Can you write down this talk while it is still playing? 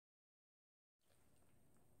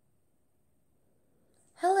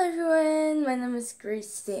Hello everyone, my name is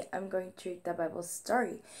Grace. Today I'm going to read the Bible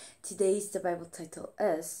story. Today's the Bible title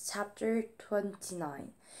is Chapter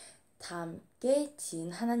 29. 다 함께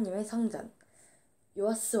지은 하나님의 성전.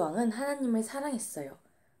 요아스 왕은 하나님을 사랑했어요.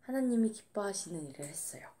 하나님이 기뻐하시는 일을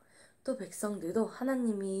했어요. 또 백성들도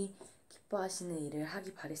하나님이 기뻐하시는 일을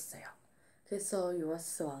하기 바랬어요. 그래서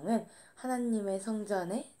요아스 왕은 하나님의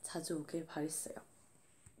성전에 자주 오길 바랬어요.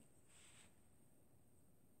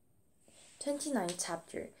 29th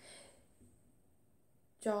chapter.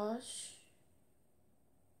 Joash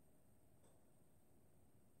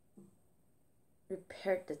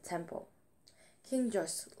repaired the temple. King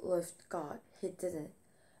Joash loved God. He did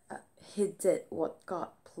what God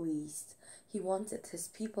pleased. He wanted his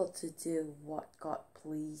people to do what God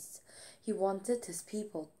pleased. He wanted his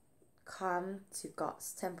people come to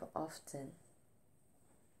God's temple often.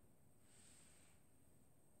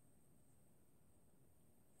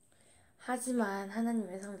 하지만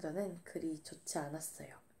하나님의 성전은 그리 좋지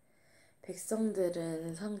않았어요.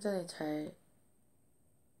 백성들은 성전을 잘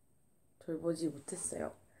돌보지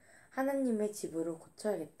못했어요. 하나님의 집으로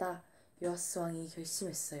고쳐야겠다. 요아스 왕이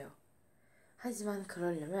결심했어요. 하지만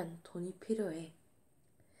그러려면 돈이 필요해.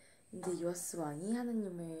 근데 요아스 왕이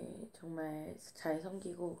하나님을 정말 잘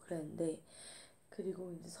섬기고 그랬는데,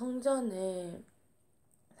 그리고 이제 성전을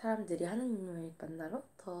사람들이 하나님을 만나러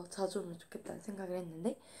더 자주 오면 좋겠다는 생각을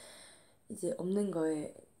했는데, 이제 없는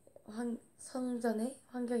거에 성전의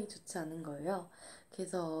환경이 좋지 않은 거예요.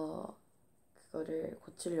 그래서 그거를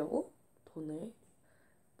고치려고 돈을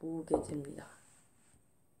모으게 됩니다.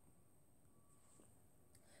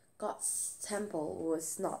 God's temple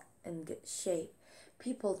was not in good shape.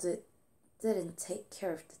 People didn't take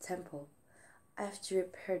care of the temple. I have to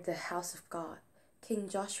repair the house of God. King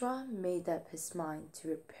Joshua made up his mind to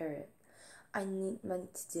repair it. I need money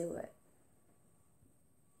to do it.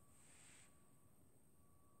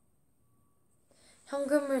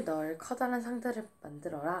 현금을 넣을 커다란 상자를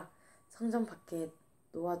만들어라. 성전 밖에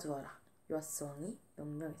놓아두어라. 요아스 왕이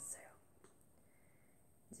명령했어요.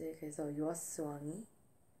 이제 그래서 요아스 왕이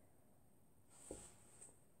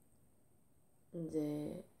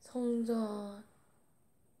이제 성전에다가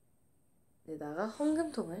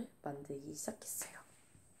헌금통을 만들기 시작했어요.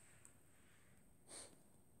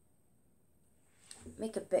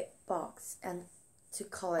 Make a big box and to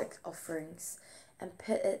collect offerings. And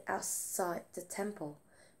put it outside the temple,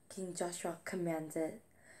 King Joshua commanded.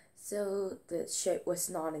 So the shape was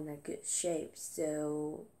not in a good shape,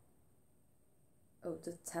 the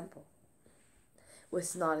temple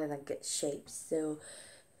was not in a good shape, so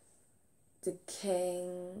the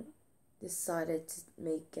king decided to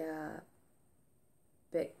make a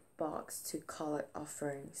big box to collect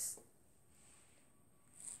offerings.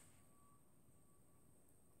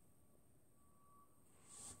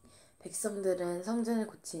 백성들은 성전을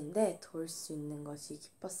고치는데 도울 수 있는 것이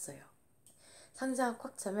기뻤어요. 상자가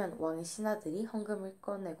꽉 차면 왕의 신하들이 헌금을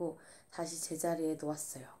꺼내고 다시 제자리에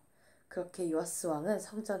놓았어요. 그렇게 요아스 왕은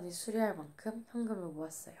성전을 수리할 만큼 현금을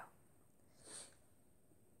모았어요.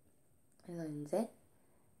 그래서 이제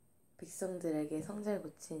백성들에게 성전을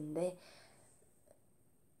고치는데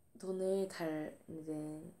돈을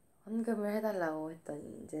이제 헌금을 해달라고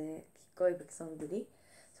했더니 이제 기꺼이 백성들이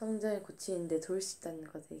성전을 고치는데 도울 수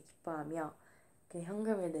있다는 것에 기뻐하며 그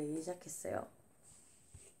현금을 내기 시작했어요.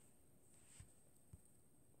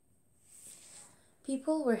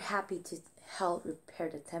 People were happy to help repair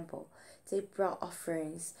the temple. They brought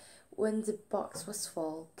offerings. When the box was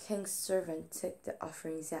full, King's servant took the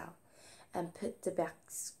offerings out and put the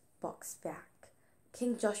box back.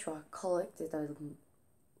 King Joshua collected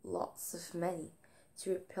lots of money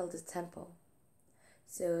to rebuild the temple.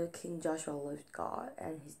 So King Joshua loved God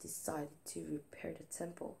and he decided to repair the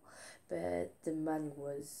temple, but they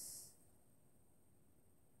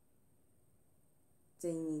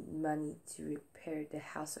need money to repair the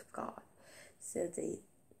house of God. So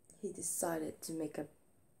he decided to make an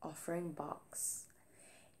offering box,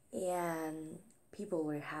 and people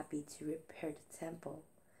were happy to repair the temple,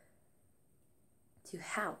 to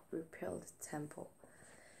help repair the temple.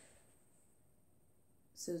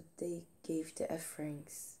 So they gave the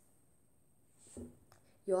offerings.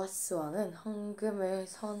 요아스 왕은 헌금을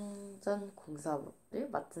성전 공사를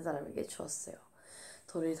맡은 사람에게 주었어요.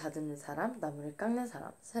 돌을 다듬는 사람, 나무를 깎는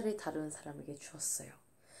사람, 쇠를 다루는 사람에게 주었어요.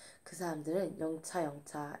 그 사람들은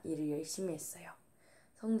영차 일을 열심히 했어요.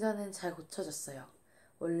 성전은 잘 고쳐졌어요.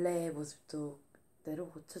 원래의 모습도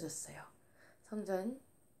그대로 고쳐졌어요. 성전을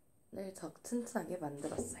더 튼튼하게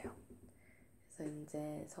만들었어요. 그래서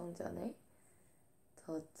이제 성전을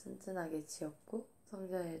더 튼튼하게 지었고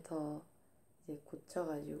성전을 더 이제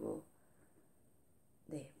고쳐가지고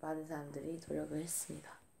네, 많은 사람들이 노력을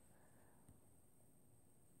했습니다.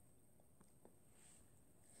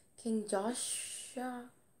 King Joshua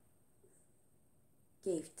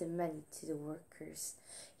gave the money to the workers.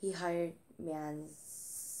 He hired masons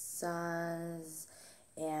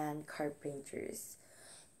and carpenters.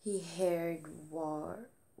 He hired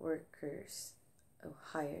workers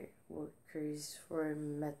for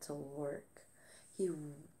metal work.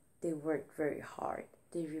 They worked very hard.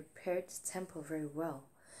 They repaired the temple very well.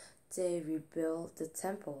 They rebuilt the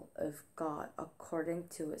temple of God according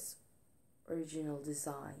to its original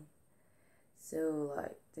design. So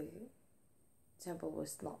the temple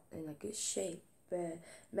was not in a good shape, but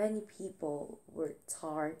many people worked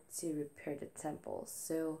hard to repair the temple.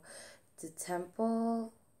 So the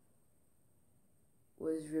temple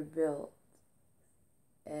was rebuilt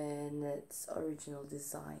in its original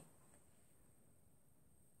design.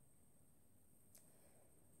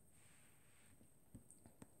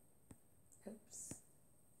 Oops.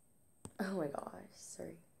 Oh my gosh,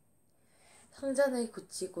 sorry. 성전을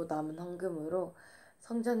고치고 남은 헌금으로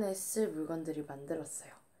성전에 쓸 물건들이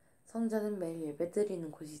만들었어요. 성전은 매일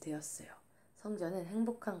예배드리는 곳이 되었어요. 성전은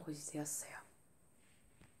행복한 곳이 되었어요.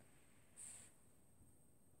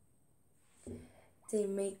 They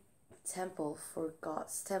made temple for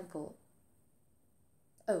God's temple.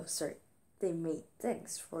 They made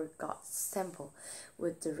things for God's temple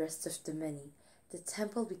with the rest of the money. The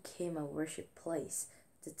temple became a worship place.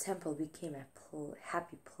 The temple became a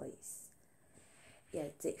happy place. Yeah,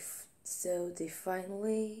 so they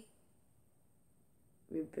finally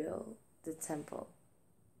rebuilt the temple.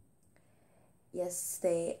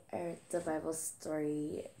 Yesterday I read the Bible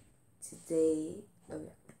story.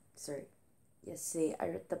 Yesterday I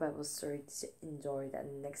read the Bible story to enjoy it,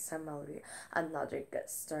 and next time I'll read another good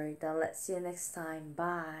story. Then let's see you next time.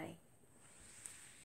 Bye.